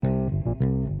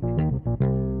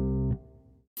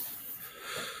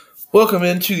Welcome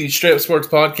into the Straight Up Sports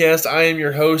Podcast. I am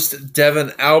your host,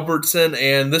 Devin Albertson,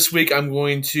 and this week I'm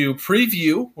going to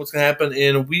preview what's going to happen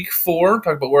in Week 4,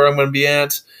 talk about where I'm going to be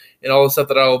at, and all the stuff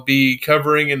that I'll be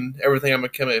covering and everything I'm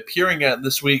kind of appearing at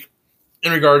this week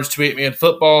in regards to 8-man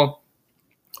football.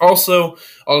 Also,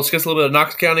 I'll discuss a little bit of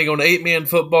Knox County going to 8-man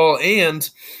football, and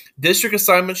district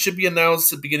assignments should be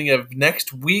announced at the beginning of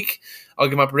next week. I'll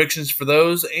give my predictions for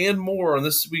those and more on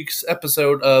this week's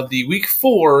episode of the Week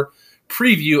 4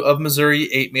 preview of Missouri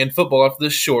 8-man football after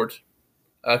this short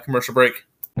commercial break.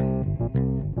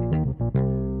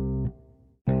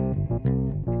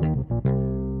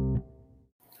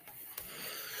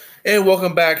 And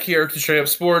welcome back here to Straight Up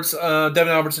Sports. Devin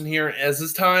Albertson here as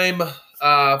this time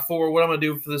for what I'm going to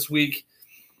do for this week.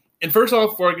 And first off,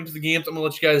 before I get into the games, I'm going to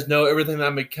let you guys know everything that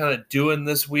I'm kind of doing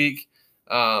this week.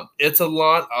 It's a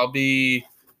lot. I'll be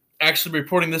actually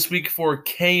reporting this week for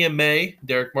KMA.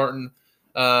 Derek Martin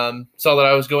saw that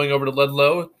I was going over to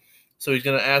Ludlow, so he's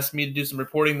going to ask me to do some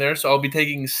reporting there. So I'll be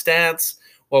taking stats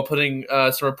while putting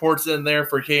some reports in there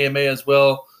for KMA as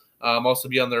well. Also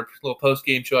be on their little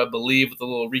post-game show, I believe, with a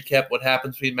little recap what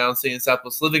happens between Mound State and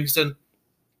Southwest Livingston.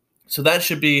 So that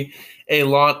should be a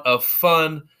lot of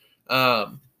fun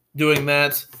doing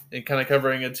that and kind of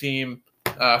covering a team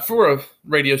for a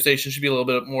radio station. Should be a little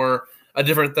bit more a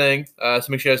different thing. So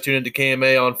make sure you guys tune into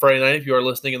KMA on Friday night if you are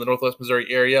listening in the Northwest Missouri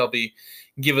area. I'll be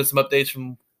giving some updates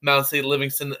from Mound State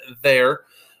Livingston there.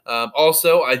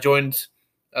 Also, I joined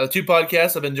the two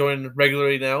podcasts I've been joining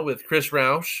regularly now with Chris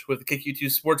Roush with the KQ2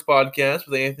 Sports Podcast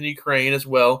with Anthony Crane as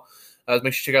well.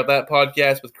 Make sure you check out that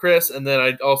podcast with Chris. And then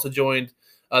I also joined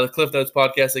the Cliff Notes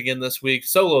Podcast again this week,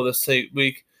 solo this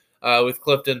week with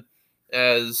Clifton.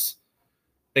 As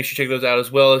make sure you check those out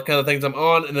as well. It's kind of things I'm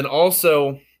on. And then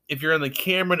also, if you're in the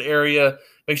Cameron area,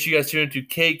 make sure you guys tune into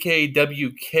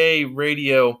KKWK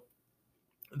Radio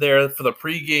there for the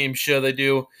pregame show they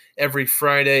do every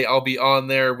Friday. I'll be on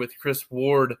there with Chris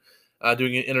Ward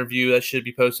doing an interview that should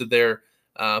be posted there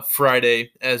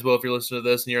Friday as well. If you're listening to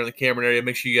this and you're in the Cameron area,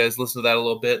 make sure you guys listen to that a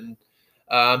little bit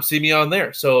and see me on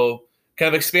there. So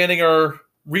kind of expanding our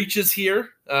reaches here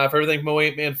for everything from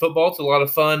 8-man football. It's a lot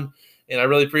of fun, and I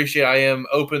really appreciate I am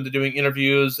open to doing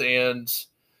interviews and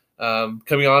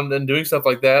coming on and doing stuff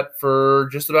like that for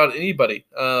just about anybody.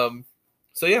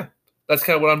 So yeah, that's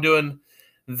kind of what I'm doing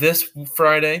this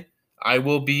Friday. I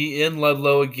will be in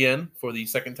Ludlow again for the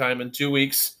second time in 2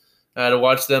 weeks to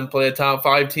watch them play a top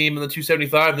 5 team in the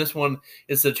 275. This one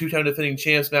is the 2-time defending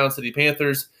champs, Mound City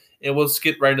Panthers, and we'll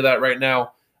skip right into that right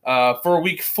now. For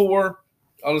Week 4,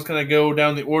 I'll just kind of go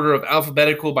down the order of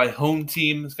alphabetical by home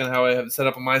team. That's kind of how I have it set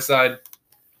up on my side.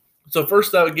 So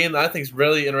first out, a game that I think is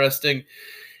really interesting,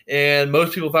 and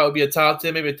most people thought would be a top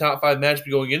 10, maybe a top 5 match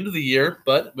going into the year,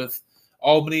 but with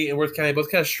Albany and Worth County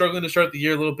both kind of struggling to start the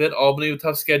year a little bit. Albany with a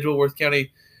tough schedule, Worth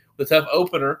County with a tough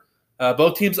opener.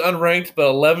 Both teams unranked,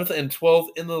 but 11th and 12th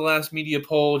in the last media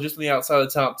poll, just on the outside of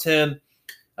the top 10.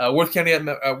 Worth County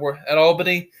at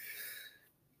Albany.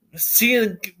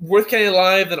 Seeing Worth County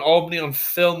live and Albany on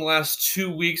film the last 2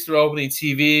 weeks through Albany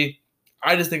TV,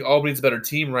 I just think Albany's a better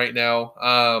team right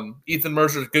now. Ethan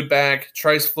Mercer's good back.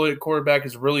 Trice Floyd at quarterback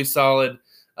is really solid.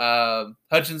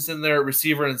 Hutchinson there at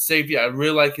receiver and safety. I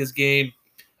really like his game.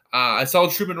 I saw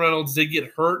Truman Reynolds did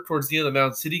get hurt towards the end of the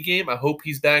Mound City game. I hope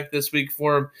he's back this week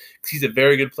for him because he's a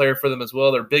very good player for them as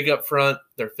well. They're big up front.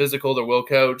 They're physical. They're well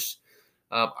coached.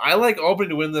 I like Albany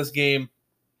to win this game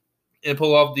and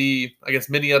pull off the, I guess,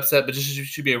 mini upset, but just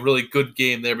should be a really good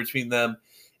game there between them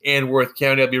and Worth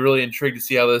County. I'll be really intrigued to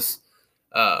see how this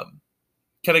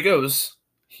kind of goes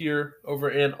here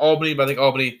over in Albany, but I think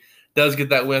Albany does get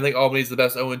that win. I think Albany's the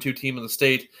best 0-2 team in the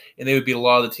state, and they would beat a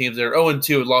lot of the teams there.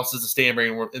 0-2 with losses to Stanbury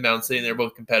and Mound City, and they're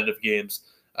both competitive games.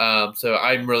 So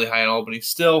I'm really high on Albany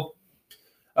still.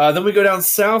 Then we go down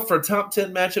south for a top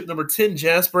 10 matchup. Number 10,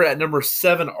 Jasper at number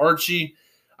 7, Archie.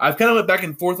 I've kind of went back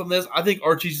and forth on this. I think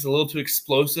Archie's just a little too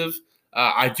explosive.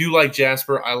 I do like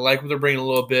Jasper. I like what they're bringing a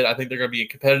little bit. I think they're going to be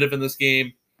competitive in this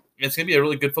game. It's going to be a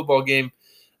really good football game.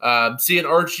 Seeing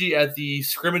Archie at the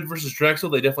scrimmage versus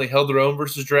Drexel, they definitely held their own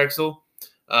versus Drexel.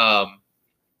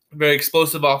 Very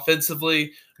explosive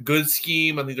offensively, good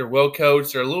scheme. I think they're well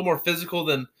coached. They're a little more physical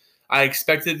than I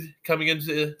expected coming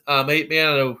into 8-man.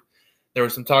 I know there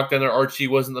was some talk down there. Archie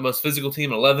wasn't the most physical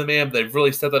team in 11-man, but they've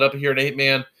really stepped that up here in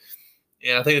 8-man.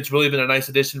 And I think it's really been a nice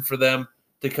addition for them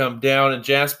to come down. And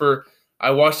Jasper, I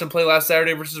watched them play last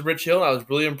Saturday versus Rich Hill. I was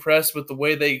really impressed with the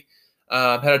way they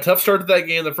had a tough start to that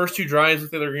game. The first 2 drives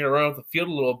looked like they were going to run off the field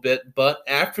a little bit. But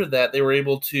after that, they were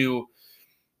able to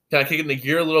kind of kick it into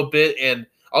gear a little bit. And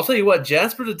I'll tell you what,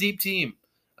 Jasper's a deep team.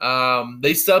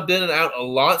 They subbed in and out a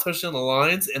lot, especially on the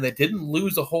lines, and they didn't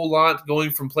lose a whole lot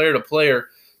going from player to player.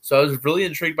 So I was really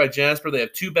intrigued by Jasper. They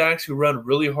have two backs who run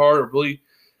really hard, a really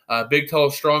big,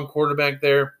 tall, strong quarterback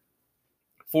there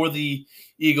for the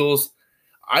Eagles.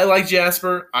 I like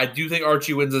Jasper. I do think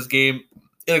Archie wins this game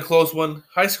in a close one.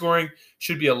 High scoring,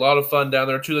 should be a lot of fun down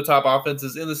there. Two of the top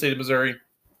offenses in the state of Missouri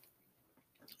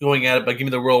going at it, but give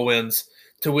me the Whirlwinds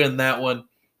to win that one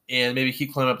and maybe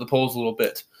keep climbing up the polls a little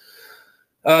bit.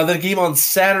 The game on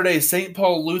Saturday, St.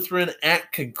 Paul Lutheran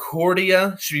at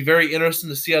Concordia. Should be very interesting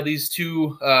to see how these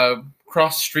two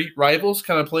cross-street rivals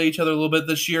kind of play each other a little bit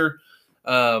this year.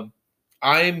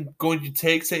 I'm going to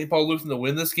take St. Paul Lutheran to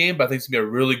win this game, but I think it's going to be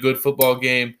a really good football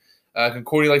game.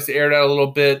 Concordia likes to air it out a little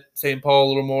bit. St. Paul a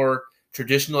little more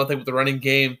traditional, I think, with the running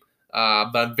game.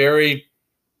 But I'm very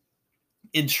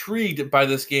intrigued by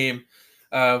this game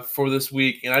for this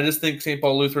week, and I just think St.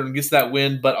 Paul Lutheran gets that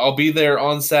win, but I'll be there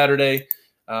on Saturday.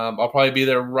 I'll probably be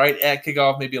there right at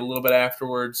kickoff, maybe a little bit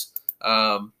afterwards.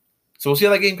 So we'll see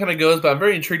how that game kind of goes, but I'm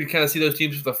very intrigued to kind of see those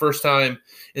teams for the first time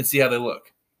and see how they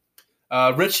look.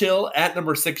 Rich Hill at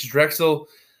number 6, Drexel.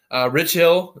 Rich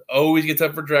Hill always gets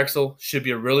up for Drexel. Should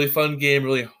be a really fun game,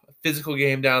 really physical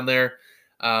game down there.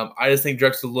 I just think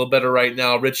Drexel's a little better right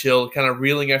now. Rich Hill kind of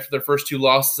reeling after their first 2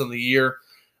 losses in the year.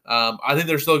 I think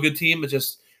they're still a good team. It's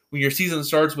just when your season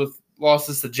starts with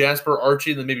losses to Jasper,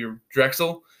 Archie, and then maybe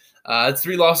Drexel, it's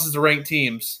 3 losses to ranked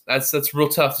teams. That's real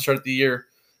tough to start the year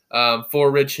for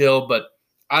Rich Hill, but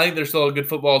I think they're still a good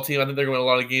football team. I think they're going to win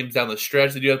a lot of games down the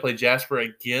stretch. They do have to play Jasper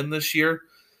again this year,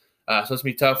 so it's going to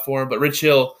be tough for them. But Rich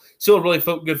Hill, still a really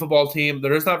good football team.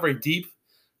 They're just not very deep.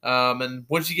 And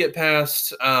once you get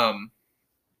past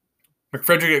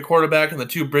McFrederick at quarterback and the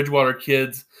 2 Bridgewater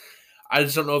kids, I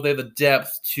just don't know if they have the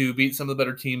depth to beat some of the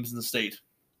better teams in the state.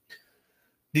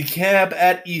 DeKalb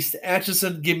at East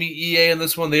Atchison. Give me EA in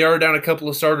this one. They are down a couple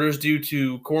of starters due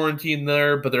to quarantine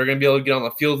there, but they're going to be able to get on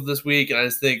the field this week. And I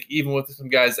just think even with some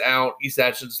guys out, East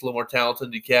Atchison's a little more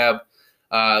talented than DeKalb.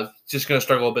 Just going to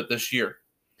struggle a bit this year.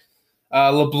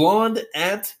 LeBlond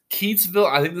at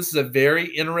Keatsville. I think this is a very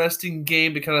interesting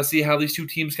game to kind of see how these two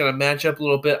teams kind of match up a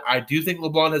little bit. I do think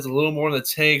LeBlond has a little more in the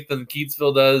tank than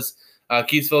Keatsville does.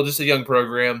 Keatsville, just a young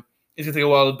program. It's going to take a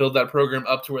while to build that program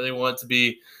up to where they want it to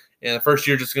be. And the first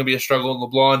year just going to be a struggle in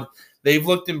LeBlond. They've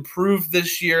looked improved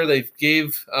this year. They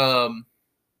gave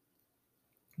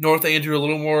North Andrew a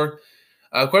little more,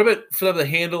 quite a bit for them to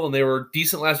handle, and they were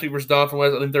decent last week versus Dauphin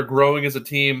West. I think they're growing as a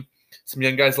team. Some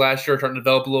young guys last year are trying to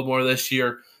develop a little more this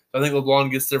year. So I think LeBlond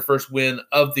gets their first win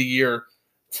of the year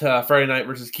to Friday night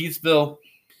versus Keatsville.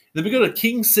 Then we go to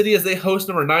King City as they host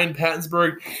number 9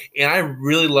 Pattonsburg, and I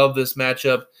really love this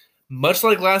matchup. Much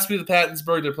like last week with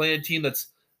Pattonsburg, they're playing a team that's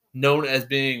known as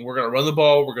being, we're going to run the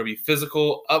ball, we're going to be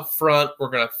physical up front, we're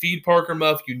going to feed Parker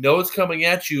Muff. You know it's coming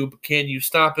at you, but can you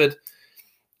stop it?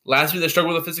 Last week they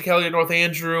struggled with the physicality at North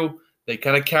Andrew. They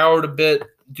kind of cowered a bit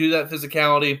due to that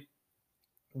physicality.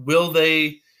 Will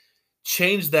they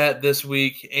change that this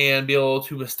week and be able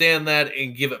to withstand that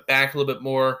and give it back a little bit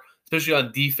more, especially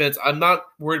on defense? I'm not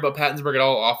worried about Pattonsburg at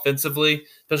all offensively,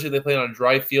 especially if they play on a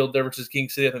dry field there versus King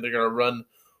City. I think they're going to run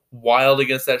wild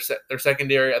against their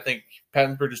secondary. I think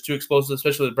Pattonsburg is too explosive,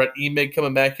 especially with Brett Emig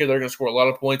coming back here. They're going to score a lot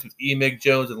of points with Emig,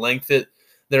 Jones, and Langfit.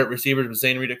 They're at receivers with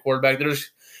Zane Reed at quarterback.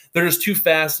 They're just too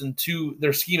fast and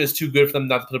their scheme is too good for them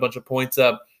not to put a bunch of points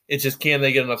up. It's just, can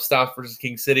they get enough stops versus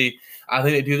King City? I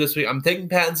think they do this week. I'm taking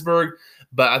Pattonsburg,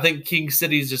 but I think King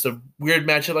City is just a weird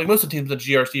matchup, like most of the teams in the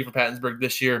GRC for Pattonsburg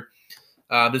this year.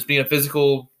 Just being a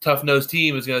physical, tough-nosed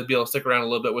team is going to be able to stick around a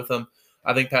little bit with them.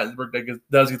 I think Pattonsburg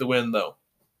does get the win, though.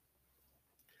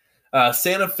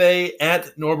 Santa Fe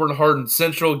at Norborne Hardin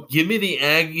Central. Give me the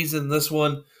Aggies in this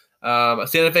one.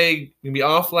 Santa Fe going to be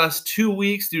off last 2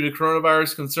 weeks due to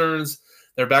coronavirus concerns.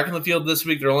 They're back on the field this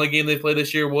week. Their only game they played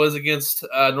this year was against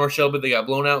North Shelby. They got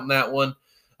blown out in that one.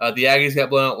 The Aggies got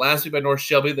blown out last week by North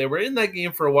Shelby. They were in that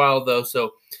game for a while, though, so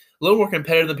a little more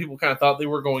competitive than people kind of thought they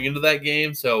were going into that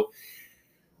game. So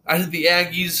I think the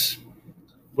Aggies,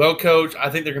 well coached, I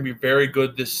think they're going to be very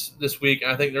good this week.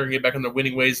 And I think they're going to get back on their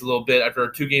winning ways a little bit after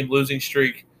a 2-game losing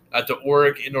streak to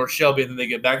Oric and North Shelby. And then they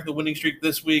get back to the winning streak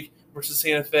this week versus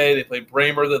Santa Fe. They play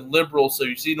Bramer, then Liberal. So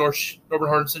you see Norborne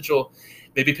Hardin Central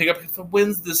maybe pick up some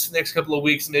wins this next couple of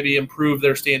weeks and maybe improve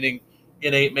their standing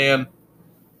in 8-man.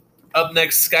 Up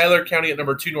next, Schuyler County at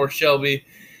number 2, North Shelby.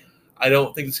 I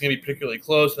don't think it's going to be particularly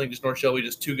close. I think just North Shelby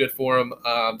just too good for them.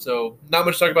 So not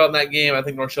much to talk about in that game. I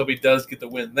think North Shelby does get the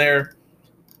win there.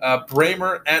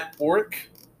 Bramer at Oric.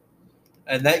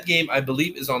 And that game, I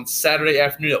believe, is on Saturday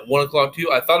afternoon at 1 o'clock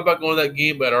too. I thought about going to that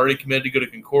game, but I'd already committed to go to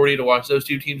Concordia to watch those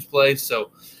two teams play.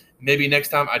 So maybe next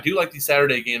time. I do like these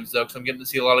Saturday games, though, because I'm getting to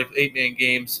see a lot of 8-man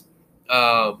games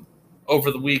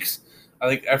over the weeks. I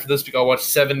think after this week, I'll watch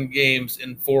 7 games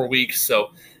in 4 weeks,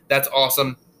 so that's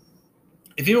awesome.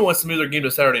 If anyone wants to move their game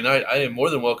to Saturday night, I am more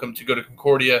than welcome to go to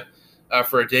Concordia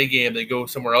for a day game and then go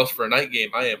somewhere else for a night game.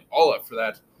 I am all up for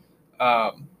that.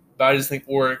 But I just think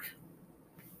Warwick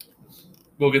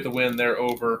will get the win there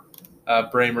over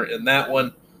Bramer in that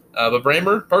one. But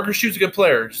Parker Schutt's a good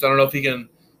player. Just I don't know if he can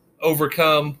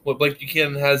overcome what Blake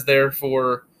Buchanan has there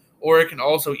for Warwick, and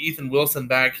also Ethan Wilson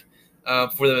back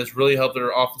for them has really helped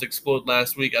their offense explode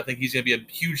last week. I think he's going to be a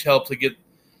huge help to get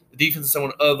the defense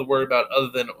someone to worry about other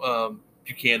than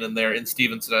Buchanan there, and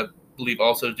Stevenson, I believe,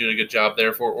 also doing a good job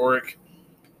there for Warwick.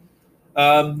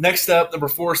 Next up, number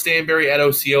 4, Stanberry at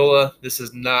Osceola. This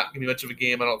is not going to be much of a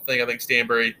game, I don't think. I think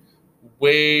Stanberry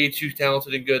way too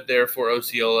talented and good there for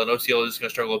Osceola, and Osceola is going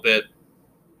to struggle a bit.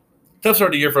 Tough start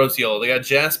of the year for Osceola. They got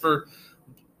Jasper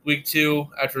week 2.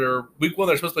 After week 1,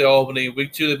 they're supposed to play Albany.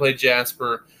 Week 2, they played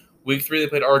Jasper. Week 3, they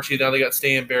played Archie. Now they got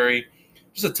Stanberry.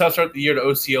 Just a tough start of the year to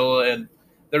Osceola, and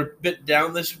they're a bit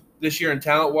down this year in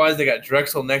talent-wise. They got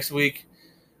Drexel next week.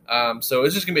 So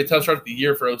it's just going to be a tough start of the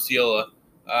year for Osceola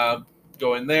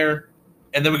going there.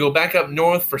 And then we go back up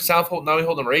north for South Holt. Now we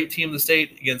hold number 8 team in the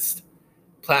state against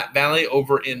Platte Valley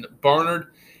over in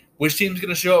Barnard. Which team's going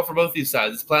to show up for both these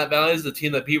sides? It's Platte Valley is the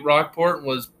team that beat Rockport and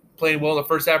was playing well in the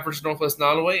first half versus Northwest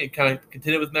Nottoway and kind of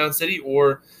continued with Mound City,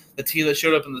 or the team that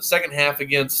showed up in the second half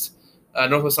against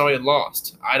Northwest Nottoway and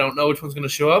lost. I don't know which one's going to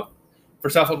show up.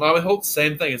 For South Holt Nottoway Holt,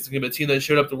 same thing. It's going to be a team that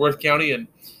showed up to Worth County and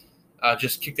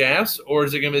just kicked ass, or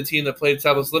is it going to be a team that played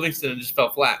Southwest Livingston and just fell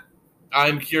flat?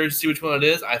 I'm curious to see which one it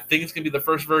is. I think it's going to be the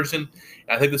first version.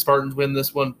 I think the Spartans win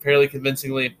this one fairly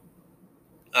convincingly.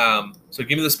 So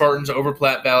give me the Spartans over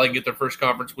Platte Valley and get their first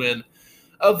conference win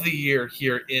of the year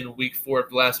here in week 4.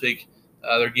 After last week,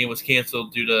 their game was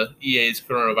canceled due to EA's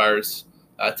coronavirus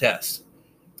test.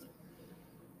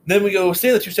 Then we stay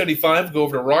in the 275, go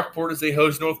over to Rockport as they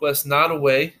host Northwest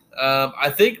Nottoway. I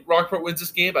think Rockport wins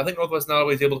this game. I think Northwest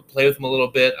Nottoway is able to play with them a little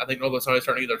bit. I think Northwest Nottoway is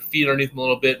starting to get their feet underneath them a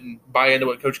little bit and buy into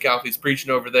what Coach Calfee's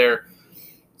preaching over there.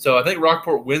 So I think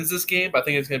Rockport wins this game. I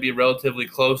think it's going to be relatively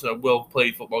close and a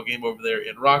well-played football game over there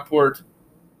in Rockport.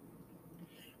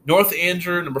 North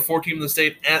Andrew, number 4 team in the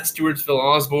state, at Stewartsville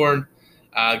Osborne.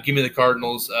 Give me the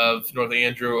Cardinals of North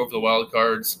Andrew over the Wild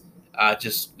Cards.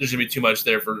 There's going to be too much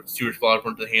there for Stewartsville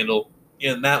Osborne to handle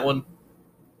in that one.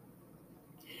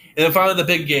 And then finally, the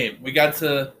big game. We got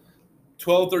to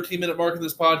 12, 13-minute mark in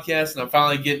this podcast, and I'm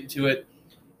finally getting to it.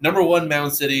 Number 1,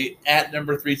 Mound City, at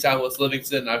number 3, Southwest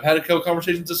Livingston. I've had a couple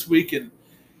conversations this week, and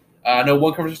I know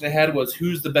one conversation I had was,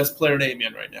 who's the best player in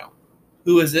 8-man right now?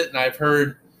 Who is it? And I've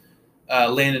heard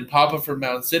Landon Papa from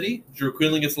Mound City. Drew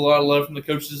Quinlan gets a lot of love from the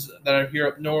coaches that are here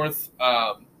up north.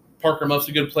 Parker Muff's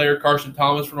a good player. Carson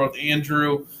Thomas from North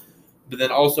Andrew. But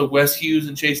then also Wes Hughes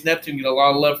and Chase Neptune get a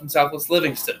lot of love from Southwest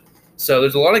Livingston. So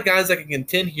there's a lot of guys that can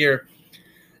contend here.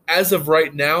 As of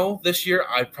right now, this year,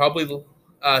 I'd probably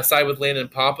side with Landon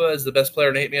Papa as the best player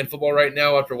in 8-man football right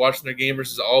now after watching their game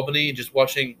versus Albany and just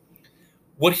watching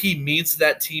what he means to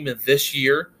that team in this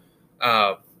year.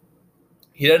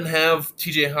 He doesn't have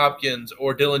T.J. Hopkins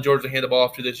or Dylan George to hand the ball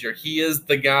off to this year. He is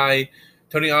the guy.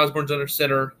 Tony Osborne's under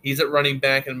center. He's at running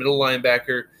back and middle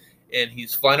linebacker, and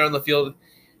he's flying around the field.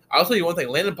 I'll tell you one thing.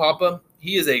 Landon Papa,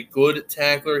 he is a good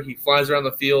tackler. He flies around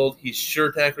the field. He's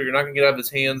sure tackler. You're not going to get out of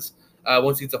his hands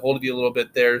once he gets a hold of you a little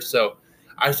bit there. So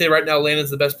I say right now Landon's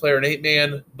the best player in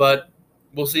 8-man, but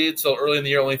we'll see. It's still early in the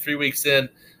year, only 3 weeks in.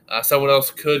 Someone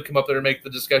else could come up there and make the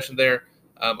discussion there.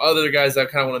 Other guys I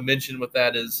kind of want to mention with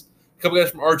that is a couple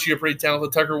guys from Archie are pretty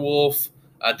talented. Tucker Wolf,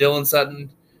 Dylan Sutton,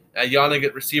 Yannick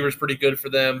at receiver is pretty good for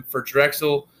them. For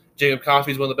Drexel, Jacob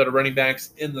Coffey is one of the better running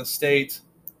backs in the state.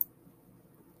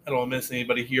 I don't want to miss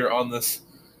anybody here on this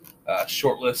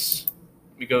short list.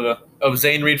 We go to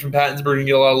Zane Reed from Pattonsburg and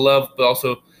get a lot of love, but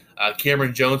also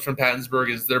Cameron Jones from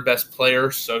Pattonsburg is their best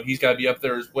player, so he's got to be up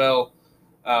there as well.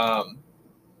 I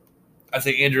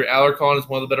think Andrew Alarcon is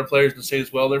one of the better players in the state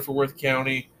as well there for Worth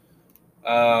County.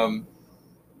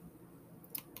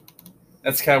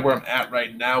 That's kind of where I'm at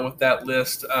right now with that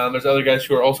list. There's other guys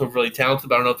who are also really talented,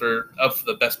 but I don't know if they're up for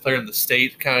the best player in the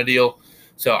state kind of deal.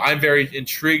 So I'm very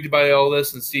intrigued by all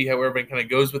this and see how everybody kind of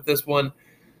goes with this one.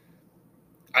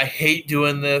 I hate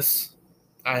doing this.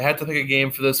 I had to pick a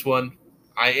game for this one.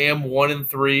 I am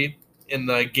 1-3 in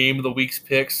the game of the week's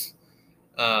picks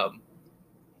through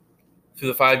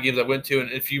the 5 games I went to.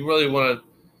 And if you really want to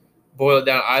boil it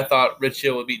down, I thought Rich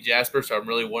Hill would beat Jasper, so I'm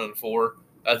really 1-4 through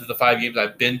the 5 games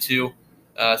I've been to.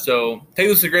 So take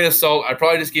this with a grain of salt. I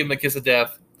probably just gave him a kiss of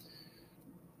death.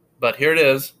 But here it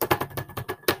is.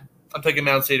 I'm taking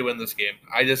Mound City to win this game.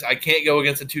 I can't go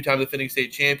against the two-time defending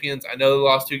state champions. I know they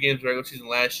lost 2 games in the regular season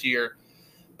last year,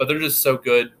 but they're just so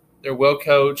good. They're well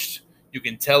coached. You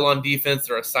can tell on defense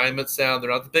their assignments sound.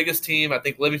 They're not the biggest team. I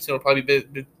think Livingston will probably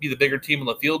be the bigger team on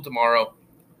the field tomorrow.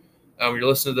 You're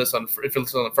listening to this if you're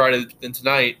listening on Friday than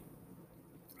tonight.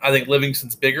 I think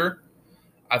Livingston's bigger.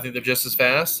 I think they're just as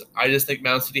fast. I just think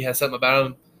Mound City has something about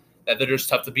them that they're just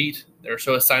tough to beat. They're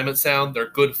so assignment sound. They're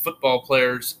good football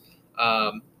players,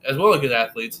 as well as good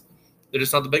athletes. They're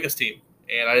just not the biggest team.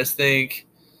 And I just think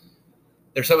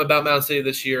there's something about Mound City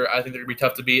this year. I think they're going to be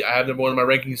tough to beat. I have number 1 in my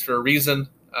rankings for a reason.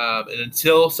 And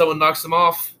until someone knocks them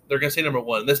off, they're going to stay number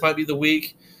 1. This might be the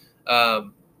week.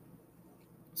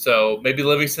 So maybe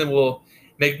Livingston will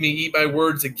make me eat my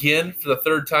words again for the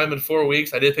 3rd time in 4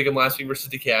 weeks. I did pick them last week versus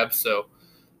DeKalb, so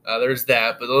there's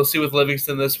that. But let's see with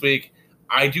Livingston this week.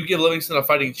 I do give Livingston a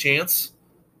fighting chance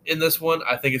in this one.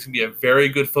 I think it's going to be a very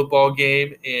good football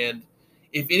game. And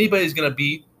if anybody's going to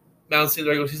beat Mound City in the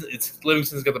regular season, it's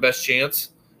Livingston's got the best chance.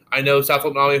 I know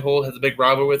Southfield and Holt has a big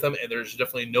rivalry with them, and there's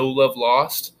definitely no love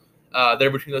lost there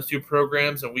between those 2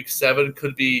 programs. And Week 7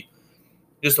 could be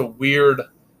just a weird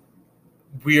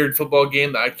football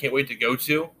game that I can't wait to go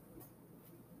to.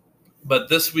 But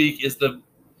this week is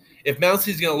if Mound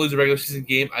City's going to lose a regular season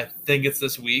game, I think it's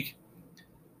this week.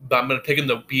 But I'm going to pick them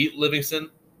to beat Livingston.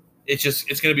 It's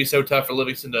going to be so tough for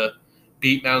Livingston to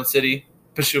beat Mound City,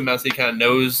 especially when Mound City kind of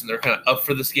knows and they're kind of up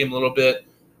for this game a little bit.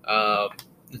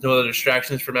 There's no other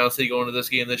distractions for Mound City going into this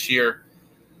game this year.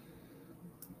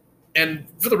 And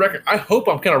for the record, I hope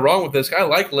I'm kind of wrong with this. I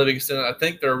like Livingston. I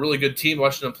think they're a really good team.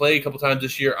 Watching them play a couple times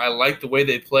this year, I like the way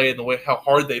they play and how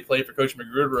hard they play for Coach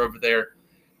Magruder over there.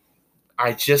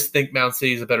 I just think Mound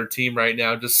City is a better team right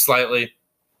now, just slightly.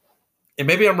 And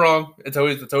maybe I'm wrong. It's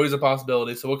always a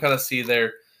possibility. So we'll kind of see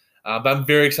there. But I'm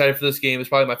very excited for this game. It's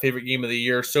probably my favorite game of the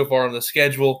year so far on the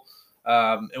schedule.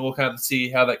 And we'll kind of see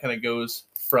how that kind of goes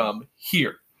from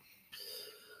here.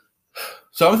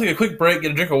 So I'm going to take a quick break,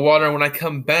 get a drink of water, and when I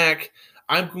come back,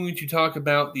 I'm going to talk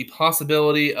about the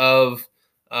possibility of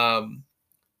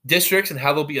districts and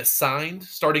how they'll be assigned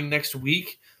starting next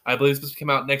week. I believe it's supposed to come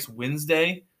out next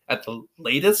Wednesday at the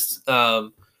latest.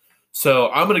 So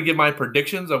I'm going to give my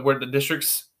predictions of where the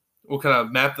districts will kind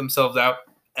of map themselves out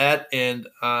at, and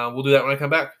we'll do that when I come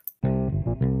back.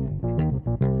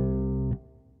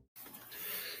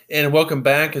 And welcome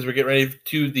back as we get ready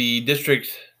to the district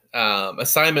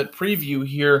assignment preview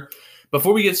here.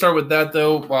 Before we get started with that,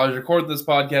 though, while I was recording this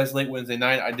podcast late Wednesday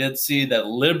night, I did see that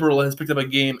Liberal has picked up a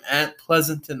game at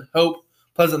Pleasant Hope.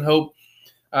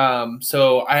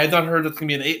 So I had not heard it's going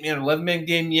to be an 8-man or 11-man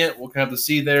game yet. We'll kind of have to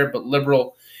see there, but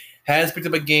Liberal has picked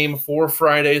up a game for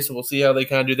Friday, so we'll see how they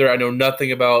kind of do there. I know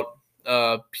nothing about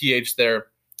PH there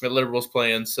that Liberal's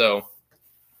playing, so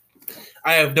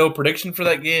I have no prediction for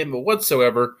that game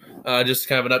whatsoever. Just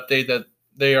kind of an update that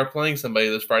they are playing somebody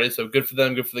this Friday, so good for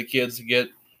them, good for the kids to get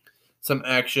some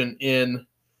action in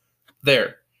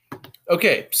there.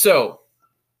 Okay, so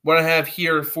what I have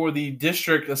here for the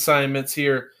district assignments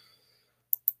here,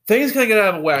 things kind of get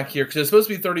out of whack here because it's supposed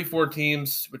to be 34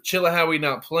 teams. With Chillicothe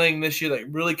not playing this year, that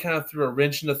really kind of threw a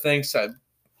wrench into things. So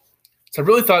I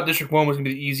really thought District 1 was going to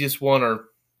be the easiest one, or I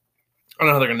don't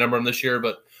know how they're going to number them this year,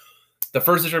 but the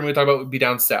first district I'm going to talk about would be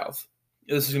down south.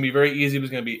 This is going to be very easy. It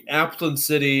was going to be Appleton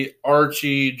City,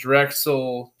 Archie,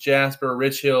 Drexel, Jasper,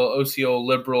 Rich Hill, Osceola,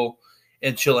 Liberal,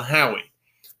 and Chillicothe.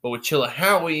 But with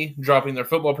Chillicothe dropping their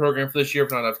football program for this year,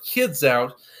 if not enough kids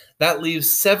out, that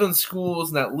leaves 7 schools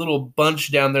in that little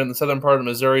bunch down there in the southern part of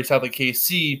Missouri, south of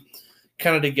KC,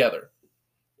 kind of together.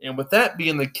 And with that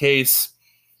being the case,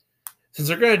 since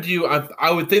they're going to do,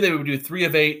 I would think they would do 3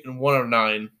 of 8 and 1 of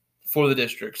 9 for the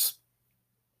districts,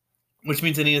 which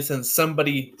means they need to send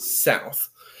somebody south.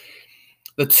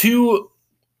 The 2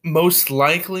 most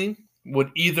likely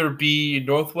would either be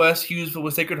Northwest Hughesville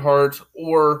with Sacred Heart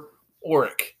or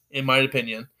Oric, in my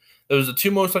opinion. Those are the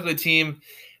 2 most likely team.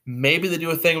 Maybe they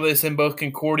do a thing where they send both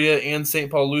Concordia and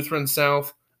St. Paul Lutheran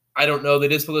south. I don't know. They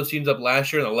did split those teams up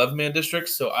last year in 11-man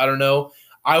districts, so I don't know.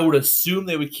 I would assume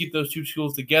they would keep those 2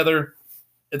 schools together.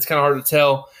 It's kind of hard to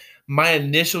tell. My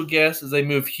initial guess is they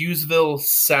move Hughesville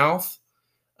south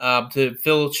to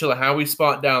fill Chillicothe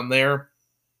spot down there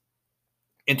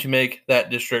and to make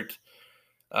that district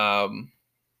an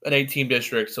 8-team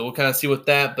district. So we'll kind of see with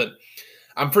that, but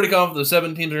I'm pretty confident the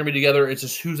 7 teams are going to be together. It's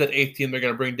just who's that 8th team they're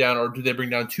going to bring down, or do they bring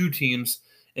down 2 teams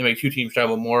and make 2 teams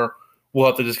travel more? We'll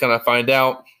have to just kind of find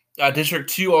out. District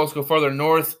 2, I'll just go farther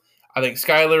north. I think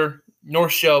Schuyler,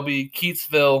 North Shelby,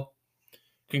 Keatsville,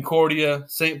 Concordia,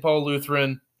 St. Paul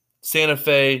Lutheran, Santa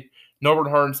Fe, Norbert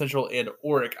Hardin Central, and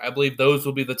Oric. I believe those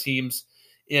will be the teams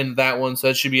in that one. So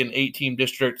that should be an 8-team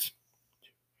district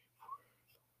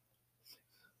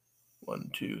 1,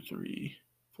 2, 3,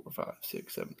 4, 5,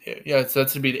 6, 7, 8. Yeah, so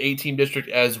that's going to be the 8-team district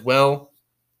as well.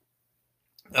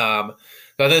 So I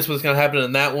think that's what's going to happen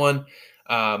in that one.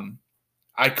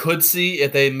 I could see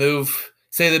if they move,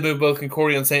 say they move both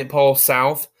Concordia and St. Paul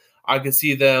south, I could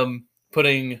see them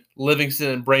putting Livingston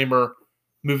and Bramer,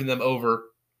 moving them over.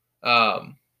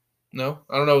 No,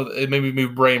 I don't know. Maybe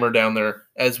move Bramer down there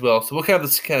as well. So we'll kind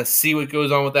of see what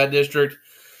goes on with that district.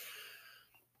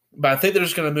 But I think they're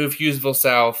just going to move Hughesville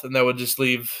south, and that would just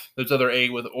leave those other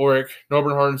 8 with Oric,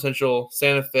 Northern Hardin Central,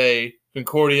 Santa Fe,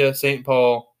 Concordia, St.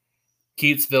 Paul,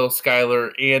 Keatsville,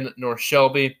 Schuyler, and North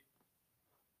Shelby.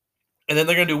 And then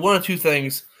they're going to do one of two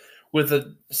things with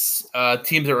the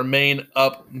teams that remain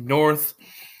up north.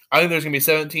 I think there's going to be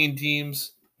 17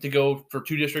 teams to go for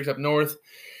 2 districts up north.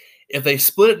 If they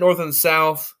split it north and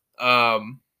south,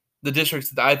 the districts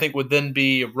that I think would then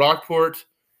be Rockport,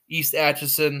 East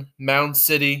Atchison, Mound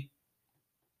City,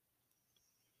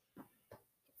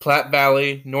 Platte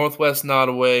Valley, Northwest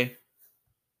Nottoway,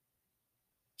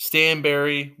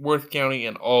 Stanberry, Worth County,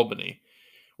 and Albany.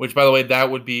 Which, by the way, that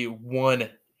would be one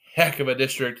heck of a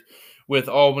district with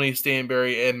Albany,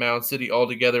 Stanberry, and Mound City all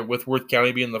together, with Worth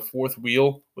County being the 4th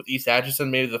wheel, with East Atchison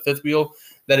maybe the 5th wheel.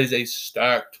 That is a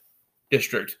stacked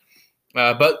district.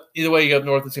 But either way you go up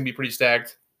north, it's going to be pretty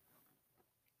stacked.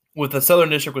 With the Southern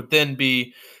District would then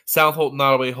be South Holt,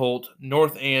 Nottoway Holt,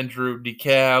 North Andrew,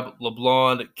 DeKalb,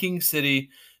 LeBlond, King City,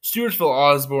 Stewartsville,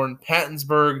 Osborne,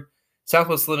 Pattonsburg,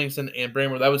 Southwest Livingston, and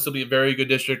Bramer. That would still be a very good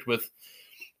district with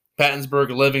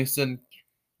Pattonsburg, Livingston,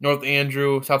 North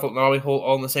Andrew, South Holt, Nottoway Holt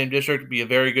all in the same district. Would be a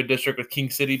very good district with King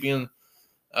City being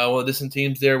one of the distant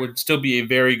teams there. Would still be a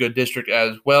very good district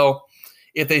as well.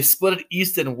 If they split it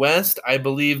east and west, I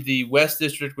believe the West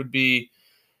District would be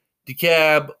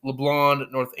DeKalb,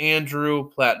 LeBlond, North Andrew,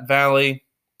 Platte Valley,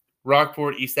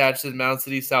 Rockport, East Atchison, Mound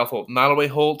City, South Holt, Nottoway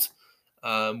Holt,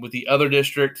 with the other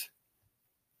district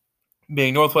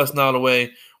being Northwest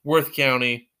Nottoway, Worth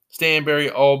County,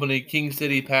 Stanberry, Albany, King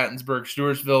City, Pattonsburg,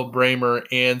 Stewartsville, Bramer,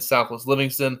 and Southwest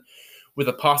Livingston, with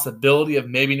a possibility of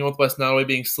maybe Northwest Nottoway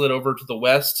being slid over to the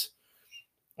west,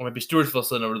 or maybe Stewartsville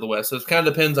slid over to the west. So it kind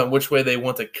of depends on which way they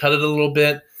want to cut it a little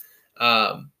bit.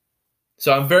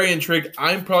 So I'm very intrigued.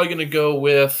 I'm probably going to go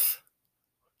with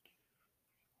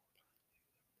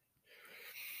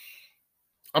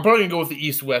the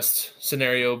east-west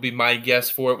scenario, be my guess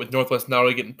for it, with Northwest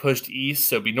Nottoway getting pushed east.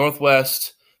 So it'd be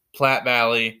Northwest, Platte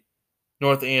Valley,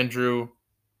 North Andrew,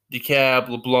 DeKalb,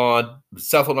 LeBlond,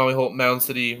 South Holt, Nottoway Holt, Mound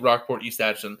City, Rockport, East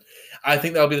Atchison. I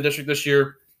think that'll be the district this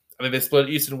year. I think they split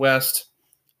east and west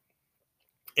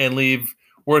and leave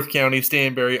Worth County,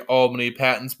 Stanberry, Albany,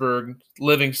 Pattonsburg,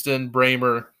 Livingston,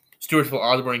 Bramer, Stewartsville,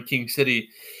 Osborne, and King City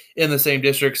in the same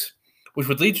districts, which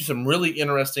would lead to some really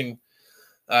interesting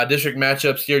district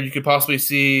matchups here. You could possibly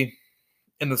see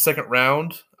in the second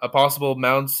round a possible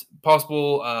Mound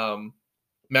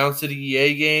City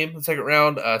EA game in the second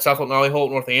round. South Holt, Nottoway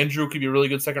Holt, North Andrew could be a really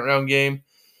good second round game.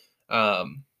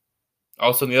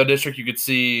 Also in the other district, you could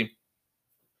see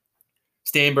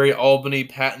Stanberry, Albany,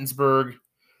 Pattonsburg,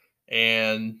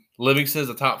 and Livingston is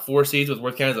the top 4 seeds, with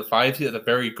Worth County as a 5 seed. That's a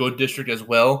very good district as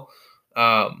well.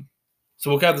 So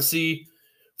we'll kind of see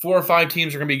 4 or 5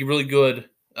 teams are going to be really good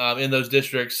in those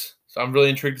districts. So I'm really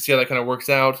intrigued to see how that kind of works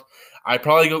out. I'd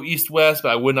probably go east-west,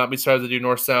 but I would not be surprised to do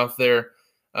north-south there,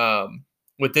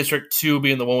 with District 2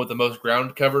 being the one with the most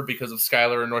ground covered because of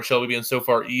Schuyler and North Shelby being so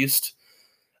far east.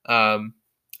 I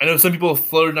know some people have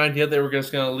floated an idea they were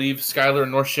just going to leave Schuyler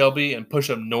and North Shelby and push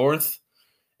them north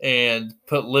and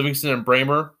put Livingston and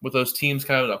Bramer with those teams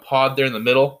kind of in a pod there in the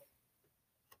middle.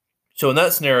 So in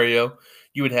that scenario,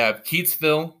 you would have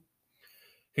Keatsville,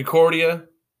 Concordia,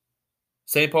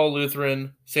 St. Paul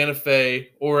Lutheran, Santa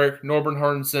Fe, Oric, Northern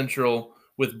Hardin Central,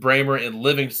 with Bramer and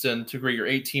Livingston to create your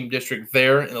 8-team district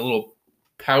there in a little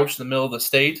pouch in the middle of the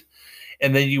state.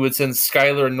 And then you would send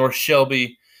Schuyler and North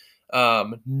Shelby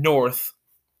north.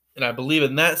 And I believe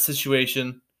in that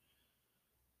situation,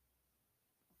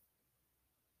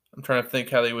 I'm trying to think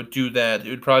how they would do that. It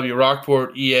would probably be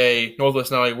Rockport, EA,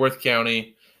 Northwest Nottoway, Worth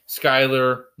County,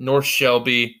 Schuyler, North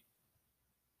Shelby,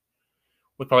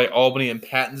 with probably Albany and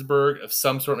Pattonsburg of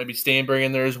some sort, maybe Stanberry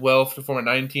in there as well to form a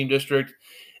 9-team district.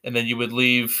 And then you would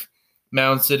leave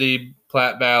Mound City,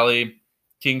 Platte Valley,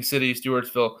 King City,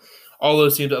 Stewartsville, all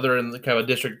those teams other in the kind of a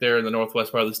district there in the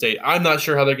northwest part of the state. I'm not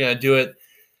sure how they're going to do it.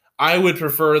 I would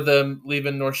prefer them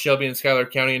leaving North Shelby and Schuyler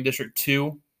County in District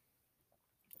 2.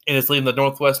 And it's leaving the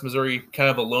Northwest Missouri kind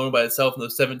of alone by itself and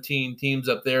those 17 teams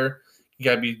up there. You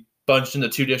got to be bunched into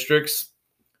 2 districts.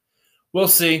 We'll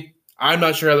see. I'm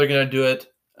not sure how they're going to do it.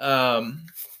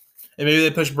 And maybe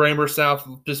they push Braemar south,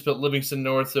 just put Livingston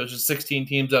north, so it's just 16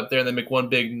 teams up there, and they make one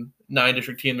big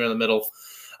 9-district team there in the middle.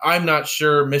 I'm not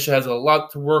sure. Misha has a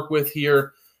lot to work with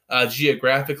here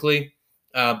geographically.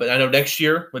 But I know next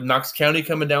year with Knox County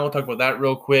coming down, we'll talk about that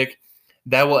real quick.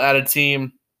 That will add a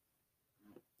team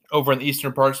over in the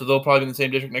eastern part, so they'll probably be in the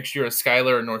same district next year as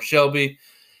Schuyler and North Shelby.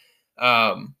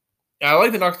 I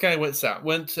like that Knox County went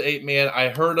to 8-man. I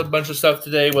heard a bunch of stuff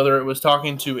today, whether it was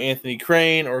talking to Anthony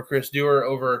Crane or Chris Dewar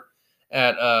over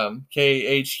at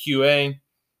KHQA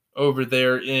over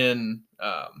there in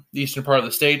the eastern part of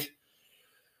the state.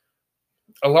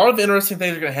 A lot of interesting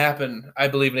things are going to happen, I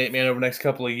believe, in 8-man over the next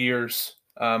couple of years.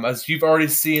 As you've already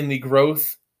seen the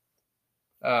growth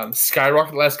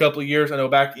skyrocket the last couple of years. I know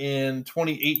back in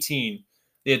 2018,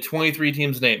 they had 23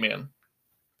 teams in 8-man.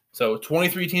 So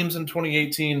 23 teams in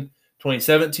 2018,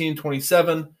 2017,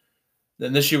 27.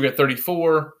 Then this year we got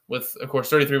 34, with, of course,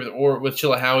 33 with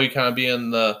Chillicothe kind of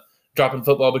being the drop in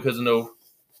football because of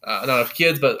not enough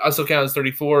kids, but I still count as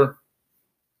 34.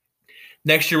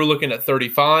 Next year we're looking at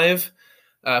 35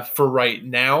 for right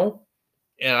now.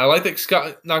 And I like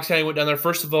that Knox County went down there.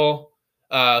 First of all,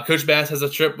 Coach Bass has a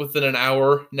trip within an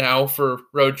hour now for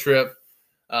road trip.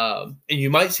 And you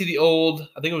might see the old,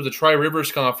 I think it was the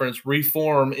Tri-Rivers Conference,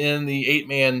 reform in the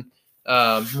 8-man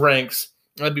ranks.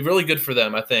 That'd be really good for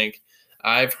them, I think.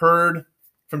 I've heard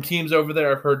from teams over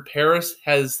there, I've heard Paris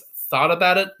has thought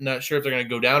about it. Not sure if they're going to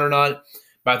go down or not.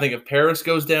 But I think if Paris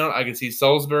goes down, I can see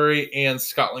Salisbury and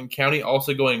Scotland County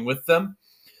also going with them.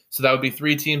 So that would be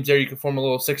 3 teams there. You could form a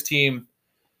little 6-team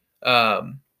because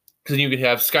you could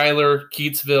have Schuyler,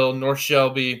 Keatsville, North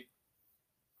Shelby,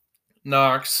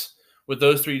 Knox. With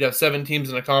those 3, you'd have 7 teams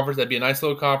in a conference. That'd be a nice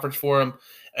little conference for them.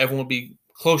 Everyone would be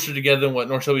closer together than what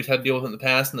North Shelby's had to deal with in the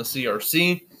past in the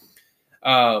CRC.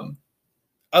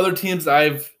 Other teams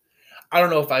I don't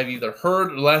know if I've either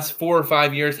heard the last 4 or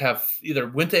 5 years have either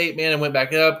went to 8-man and went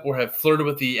back up or have flirted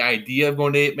with the idea of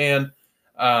going to 8-man.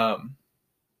 I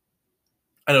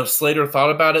know Slater thought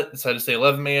about it, decided to say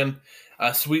 11-man.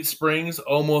 Sweet Springs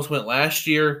almost went last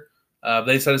year.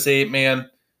 They decided to say 8-man.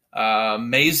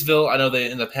 Maysville, I know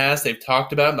in the past they've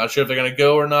talked about it. I'm not sure if they're going to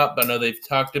go or not, but I know they've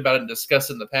talked about it and discussed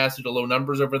it in the past due to low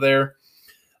numbers over there.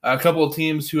 A couple of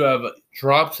teams who have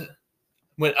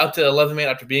went up to 11-man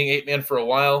after being 8-man for a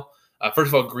while. First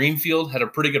of all, Greenfield had a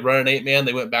pretty good run at 8-man.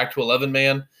 They went back to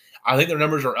 11-man. I think their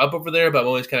numbers are up over there, but I'm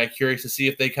always kind of curious to see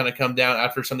if they kind of come down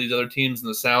after some of these other teams in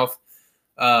the South.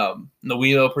 The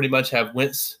Wemo pretty much have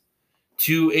went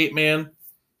to 8-man.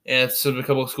 And so a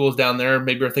couple of schools down there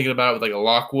maybe are thinking about it with like a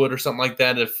Lockwood or something like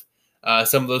that. If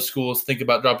some of those schools think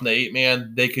about dropping the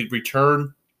 8-man, they could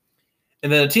return.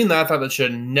 And then a team that I thought that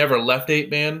should have never left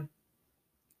 8-man,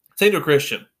 St. Joe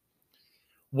Christian.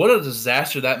 What a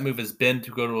disaster that move has been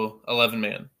to go to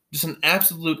 11-man. Just an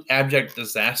absolute abject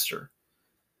disaster.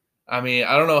 I mean,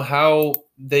 I don't know how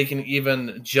they can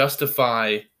even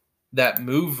justify that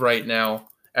move right now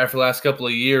after the last couple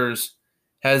of years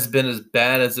has been as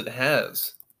bad as it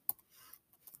has.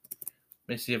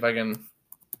 Let me see if I can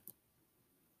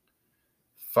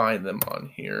find them on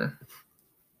here.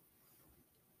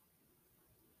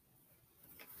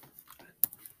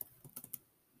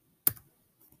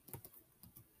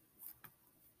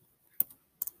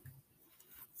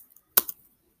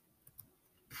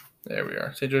 There we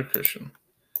are. St. Joe Christian.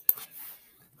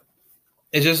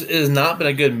 It just has not been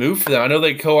a good move for them. I know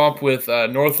they co-op with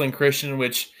Northland Christian,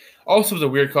 which also was a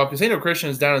weird co-op because St. Joe Christian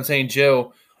is down in St.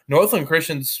 Joe. Northland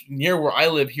Christian's near where I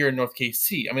live here in North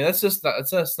KC. I mean, that's just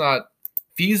not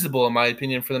feasible, in my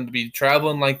opinion, for them to be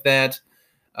traveling like that.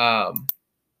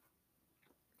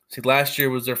 See, last year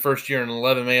was their first year in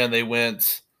 11-man. They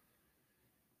went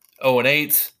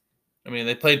 0-8. I mean,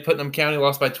 they played Putnam County,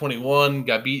 lost by 21,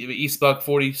 got beat East Buck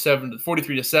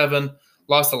 43-7,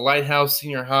 lost to Lighthouse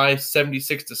Senior High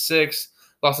 76-6,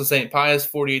 lost to St. Pius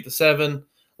 48-7,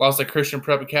 lost to Christian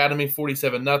Prep Academy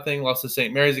 47-0, lost to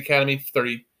St. Mary's Academy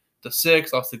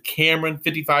 30-6, lost to Cameron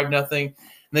 55-0, and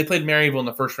they played Maryville in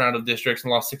the first round of districts and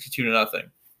lost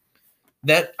 62-0.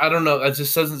 That, I don't know, that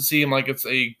just doesn't seem like it's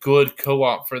a good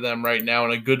co-op for them right now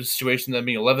and a good situation, them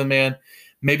being 11-man.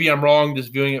 Maybe I'm wrong,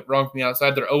 just viewing it wrong from the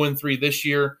outside. They're 0-3 this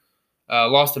year.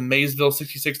 Lost to Maysville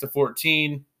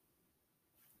 66-14.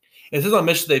 It says on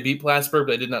Michigan they beat Plattsburgh,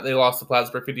 but they did not. They lost to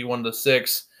Plattsburgh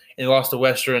 51-6, and they lost to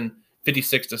Western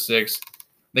 56-6.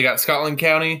 They got Scotland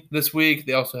County this week.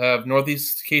 They also have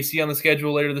Northeast KC on the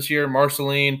schedule later this year,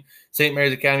 Marceline, St.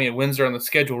 Mary's Academy, and Windsor on the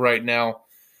schedule right now.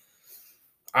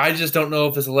 I just don't know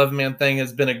if this 11-man thing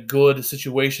has been a good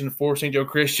situation for St. Joe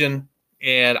Christian.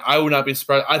 And I would not be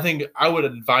surprised. I think I would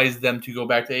advise them to go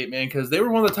back to 8-man because they were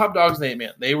one of the top dogs in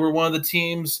 8-man. They were one of the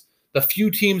teams the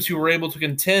few teams who were able to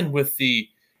contend with the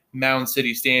Mound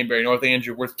City, Stanberry, North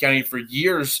Andrew, Worth County for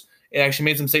years and actually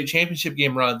made some state championship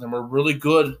game runs and were really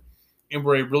good and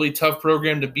were a really tough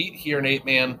program to beat here in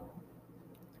 8-man.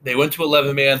 They went to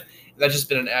 11-man, and that's just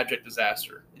been an abject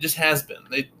disaster. It just has been.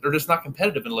 They're just not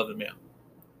competitive in 11-man.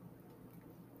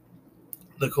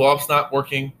 The co-op's not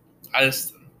working.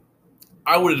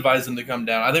 I would advise them to come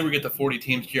down. I think we get to 40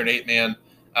 teams here in 8-man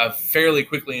fairly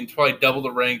quickly and probably double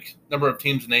the rank number of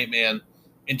teams in 8-man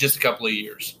in just a couple of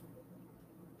years.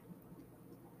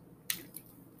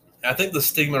 I think the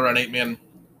stigma around 8-man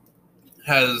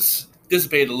has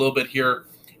dissipated a little bit here.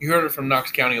 You heard it from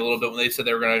Knox County a little bit when they said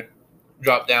they were going to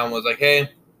drop down. Was like, hey,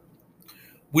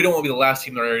 we don't want to be the last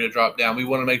team in our area to drop down. We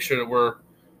want to make sure that we're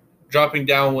dropping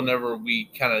down whenever we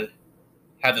kind of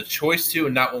have the choice to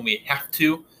and not when we have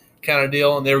to kind of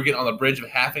deal. And they were getting on the bridge of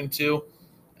having to.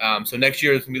 So next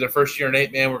year is going to be their first year in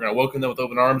 8-man. We're going to welcome them with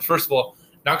open arms. First of all,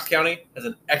 Knox County has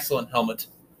an excellent helmet.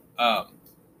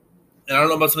 And I don't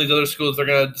know about some of these other schools, they're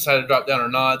going to decide to drop down or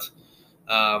not.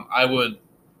 I would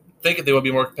think if they would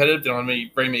be more competitive, they don't have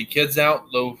very many kids out,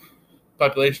 low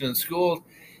population in schools,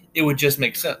 it would just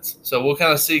make sense. So we'll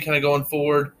kind of see going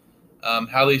forward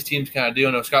how these teams kind of do.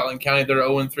 I know Scotland County, they're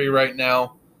 0-3 right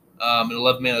now, in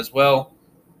 11-man as well.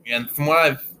 And from what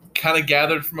I've kind of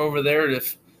gathered from over there,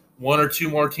 if one or two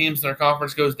more teams in their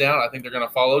conference goes down, I think they're going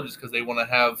to follow just because they want to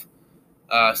have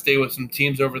stay with some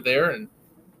teams over there. And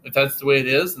if that's the way it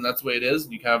is, then that's the way it is.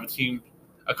 And you can have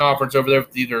a conference over there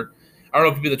with either, I don't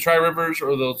know if it'll be the Tri-Rivers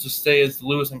or they'll just stay as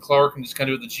Lewis and Clark and just kind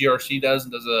of do what the GRC does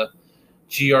and does a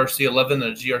GRC 11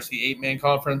 and a GRC 8-man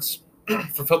conference.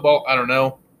 For football, I don't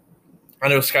know. I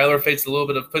know Schuyler faced a little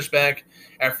bit of pushback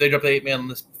after they dropped the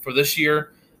 8-man for this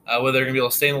year, whether they're going to be able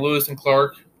to stay in the Lewis and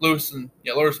Clark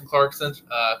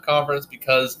conference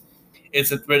because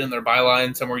it's written in their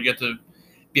byline somewhere you get to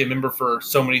be a member for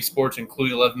so many sports,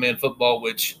 including 11-man football,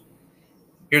 which,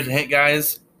 here's a hint,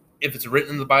 guys, if it's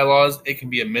written in the bylaws, it can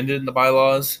be amended in the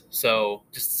bylaws. So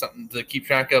just something to keep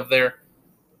track of there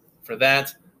for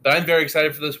that. But I'm very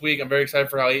excited for this week. I'm very excited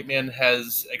for how 8-man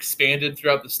has expanded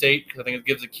throughout the state because I think it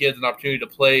gives the kids an opportunity to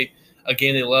play a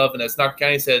game they love. And as Knox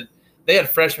County said, they had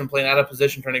freshmen playing out of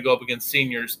position trying to go up against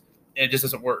seniors, and it just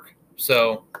doesn't work.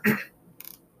 So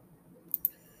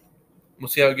we'll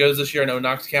see how it goes this year. I know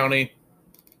Knox County,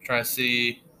 trying to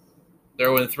see, they're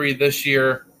 0-3 this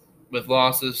year with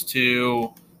losses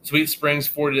to Sweet Springs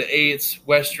 40-8,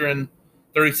 Western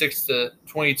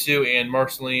 36-22, and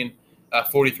Marceline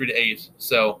 43-8.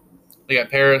 So they got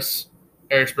Paris,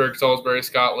 Harrisburg, Salisbury,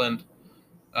 Scotland,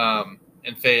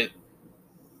 and Fayette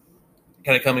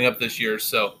kind of coming up this year.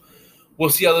 So we'll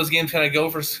see how those games kind of go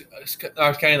for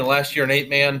Knox County in the last year in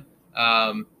 8-man.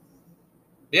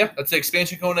 Yeah, that's the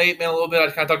expansion going to 8-man a little bit. I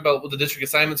kind of talked about what the district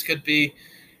assignments could be.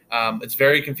 It's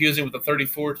very confusing with the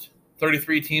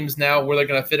 33 teams now, where they're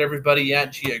going to fit everybody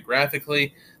at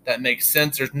geographically. That makes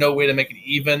sense. There's no way to make it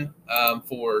even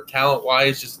for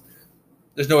talent-wise. Just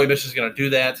there's no way Michigan's going to do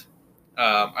that.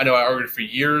 I know I argued for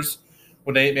years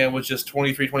when 8-man was just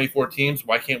 23, 24 teams.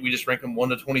 Why can't we just rank them 1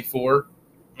 to 24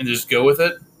 and just go with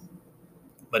it?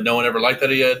 But no one ever liked that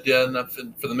idea enough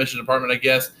for the mission department, I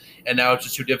guess. And now it's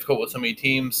just too difficult with so many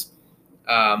teams.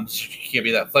 So you can't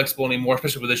be that flexible anymore,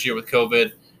 especially with this year with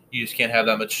COVID. You just can't have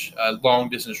that much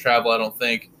long-distance travel, I don't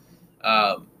think,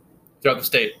 throughout the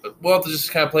state. But we'll have to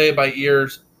just kind of play it by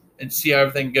ears and see how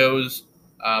everything goes.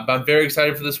 But I'm very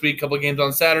excited for this week. A couple of games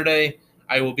on Saturday.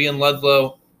 I will be in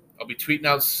Ludlow. I'll be tweeting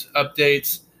out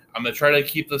updates. I'm going to try to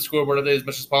keep the scoreboard updated as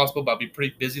much as possible, but I'll be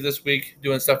pretty busy this week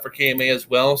doing stuff for KMA as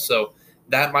well. So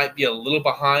that might be a little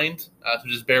behind, so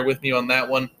just bear with me on that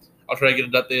one. I'll try to get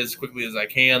it updated as quickly as I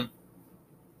can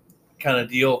kind of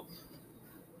deal.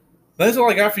 That's all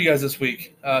I got for you guys this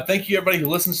week. Thank you, everybody who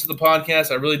listens to the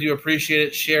podcast. I really do appreciate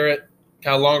it. Share it.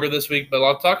 Kind of longer this week, but a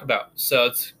lot to talk about. So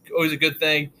it's always a good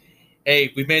thing.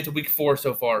 Hey, we've made it to week 4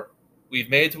 so far. We've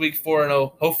made it to week 4, and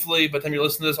hopefully by the time you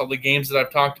listen to this, all the games that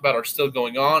I've talked about are still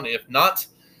going on. If not,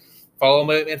 follow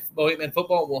 8-man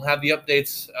football. We'll have the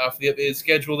updates for the updated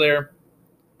schedule there.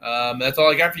 That's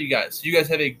all I got for you guys. So you guys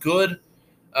have a good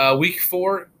week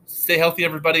 4. Stay healthy,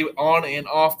 everybody, on and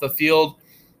off the field.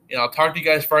 And I'll talk to you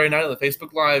guys Friday night on the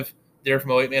Facebook Live there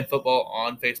from 8-man football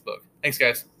on Facebook. Thanks,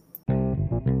 guys.